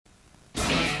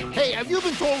have you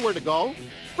been told where to go?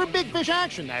 For big fish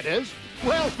action, that is.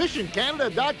 Well,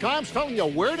 FishingCanada.com's telling you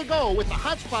where to go with the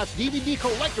Hotspots DVD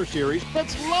Collector Series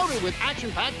that's loaded with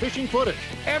action-packed fishing footage.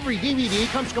 Every DVD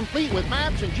comes complete with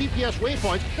maps and GPS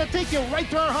waypoints that take you right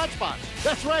to our hotspots.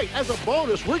 That's right, as a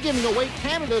bonus, we're giving away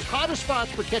Canada's hottest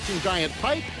spots for catching giant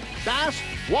pike, bass,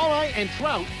 walleye, and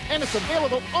trout, and it's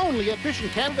available only at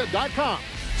FishingCanada.com.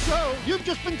 So, you've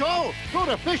just been told. Go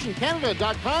to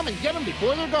FishingCanada.com and get them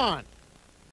before they're gone.